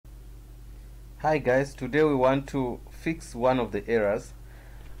Hi guys, today we want to fix one of the errors,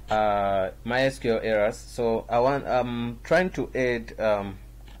 MySQL errors. So I'm trying to add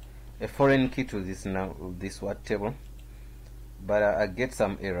a foreign key to this what table, but I get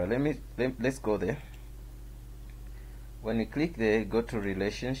some error. Let's go there. When you click there, go to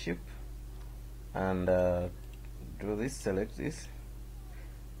relationship and do this, select this.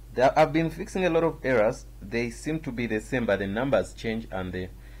 I've been fixing a lot of errors. They seem to be the same, but the numbers change, and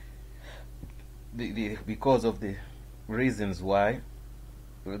because of the reasons why,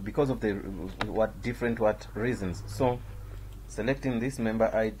 because of the different reasons. So selecting this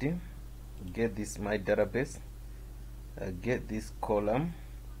member ID, get this my database, get this column.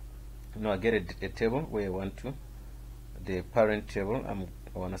 I get a table where I want to, the parent table.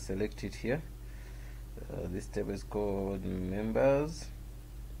 I want to select it here. This table is called members.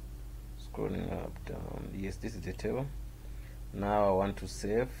 Scrolling up, down, yes, this is the table. Now I want to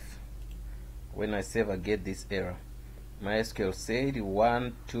save. When I save, I get this error. MySQL said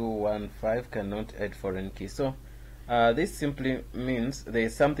 1215 cannot add foreign key. So this simply means there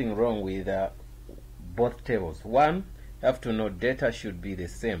is something wrong with both tables. One, you have to know data should be the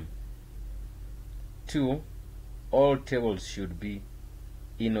same. Two, all tables should be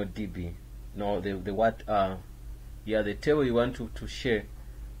InnoDB. No, the table you want to share,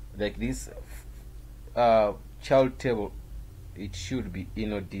 like this child table, it should be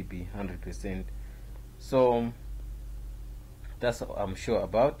InnoDB 100%. So that's what I'm sure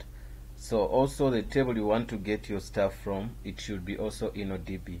about. So also the table you want to get your stuff from, it should be also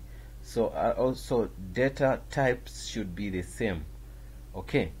InnoDB. So also data types should be the same.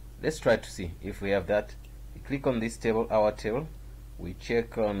 Okay, let's try to see if we have that. We click on this table, our table. We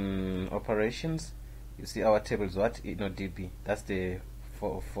check on operations. You see our table is what? InnoDB. That's the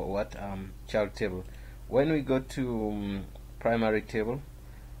for what child table. When we go to primary table,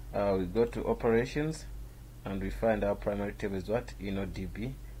 we go to operations and we find our primary table is what?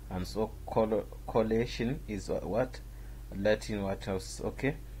 InnoDB. And so collation is what? Latin what else?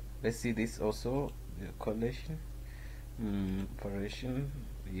 Okay, let's see this also, the collation, operation,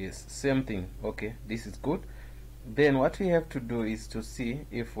 yes, same thing. Okay, this is good. Then what we have to do is to see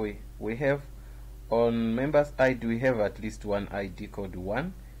if we have on members ID, we have at least one ID called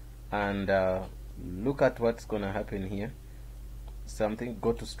 1, and look at what's gonna happen here. Something,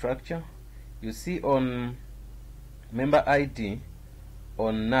 go to structure. You see on member ID,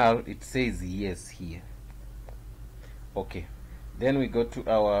 on null it says yes here. Okay, then we go to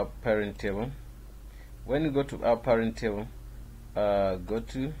our parent table. When you go to our parent table,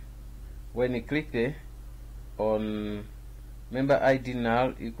 when you click there on member ID,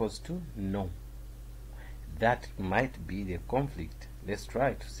 null equals to no. That might be the conflict. Let's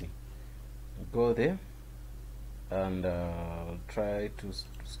try to see. Go there and try to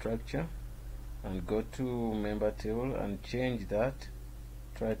structure and go to member table and change that.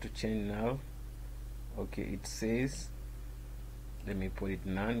 Try to change null. Okay, it says, let me put it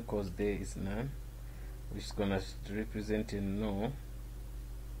none because there is none, which is gonna represent a no.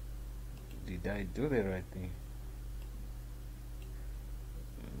 Did I do the right thing?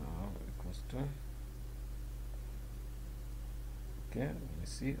 No equals to. Okay, let me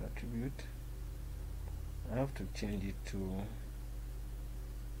see, attribute. I have to change it to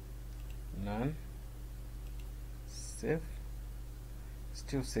none. Save.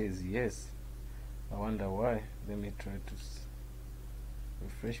 Still says yes. I wonder why. Let me try to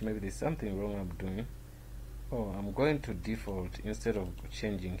refresh. Maybe there's something wrong I'm doing. Oh, I'm going to default instead of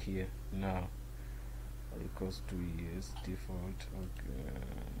changing here now. Equals to yes, default.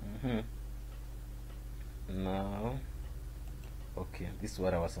 Okay. Now, okay, this is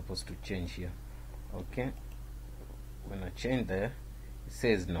what I was supposed to change here. Okay, when I change there, it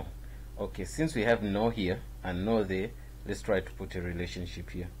says no. Okay, since we have no here and no there, let's try to put a relationship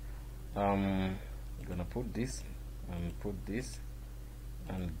here. I'm gonna put this and put this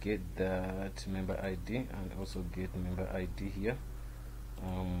and get that member ID and also get member ID here.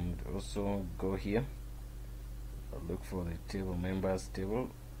 Also go here, look for the table, members table.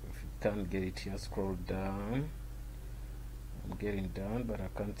 If you can't get it here, scroll down. I'm getting down, but I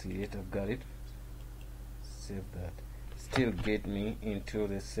can't see it. I've got it. Save that. Still get me into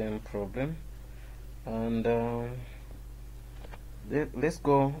the same problem. And let's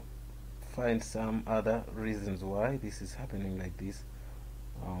go find some other reasons why this is happening like this.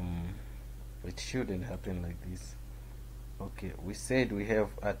 It shouldn't happen like this. Okay, we said we have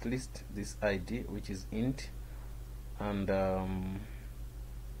at least this ID, which is int, and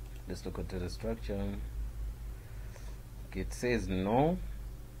let's look at the structure. Okay, it says no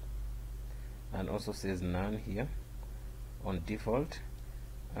and also says none here on default.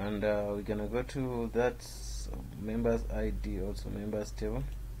 and we're gonna go to that members ID, also members table,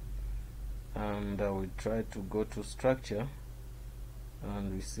 and we try to go to structure,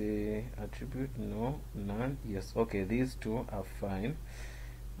 and we say attribute, no, none, yes, okay, these two are fine.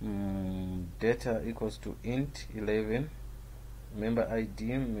 Data equals to int 11, member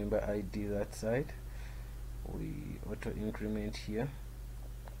ID that side, we auto increment here,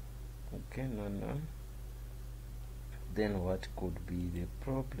 okay, none. Then what could be the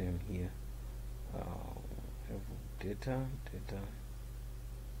problem here? Have data,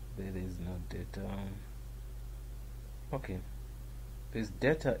 there is no data. Okay, there's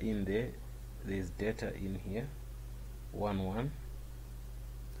data in there, there's data in here, 1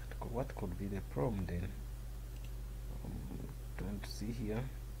 what could be the problem then? Don't see here.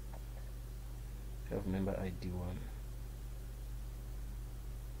 Have member ID 1.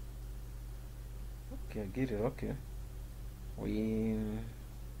 Okay, I get it. Okay, we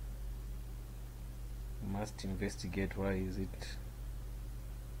must investigate why is it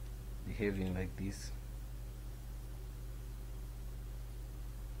behaving like this.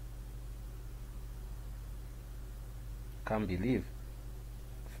 Can't believe.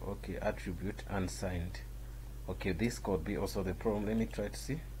 Okay, attribute unsigned. Okay, this could be also the problem. Let me try to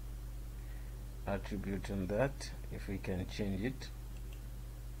see attribute on that, if we can change it.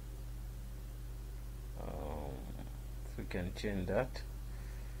 If we can change that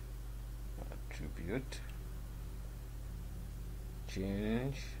attribute,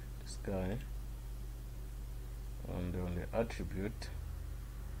 change this guy, and on the attribute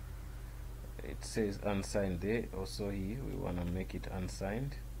it says unsigned there. Also here we want to make it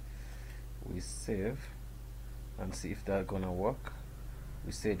unsigned. We save and see if that's gonna work.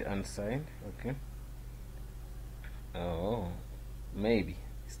 We said unsigned. Okay, oh, maybe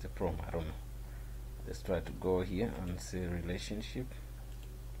it's the problem, I don't know. Let's try to go here and say relationship,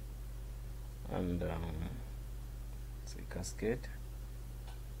 and say cascade.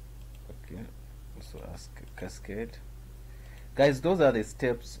 Okay, also ask cascade. Guys, those are the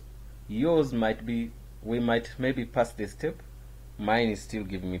steps. Yours might be, we might maybe pass the step. Mine is still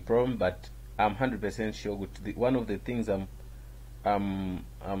giving me problem, but I'm 100% sure with one of the things I'm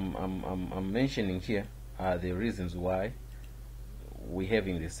mentioning here are the reasons why we're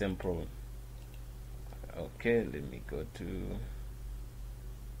having the same problem. Okay, let me go to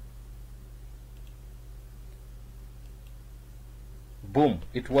boom,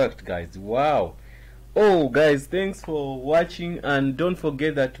 it worked, guys. Wow. Oh guys, thanks for watching, and don't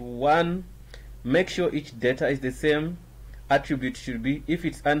forget that make sure each data is the same. Attribute should be, if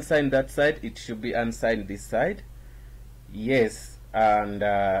it's unsigned that side, it should be unsigned this side. Yes, and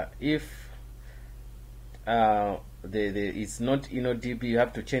if it's not DB, you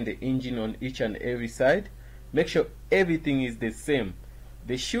have to change the engine on each and every side. Make sure everything is the same.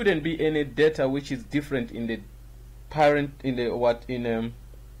 There shouldn't be any data which is different in the parent, in the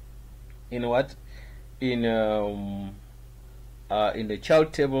in the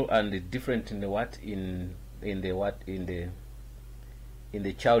child table, and the different in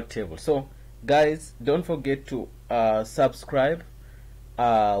the child table. So guys, don't forget to subscribe.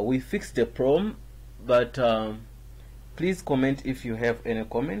 We fixed the problem, but please comment if you have any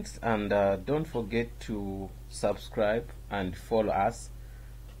comments, and don't forget to subscribe and follow us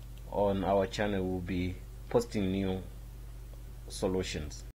on our channel. We'll be posting new solutions.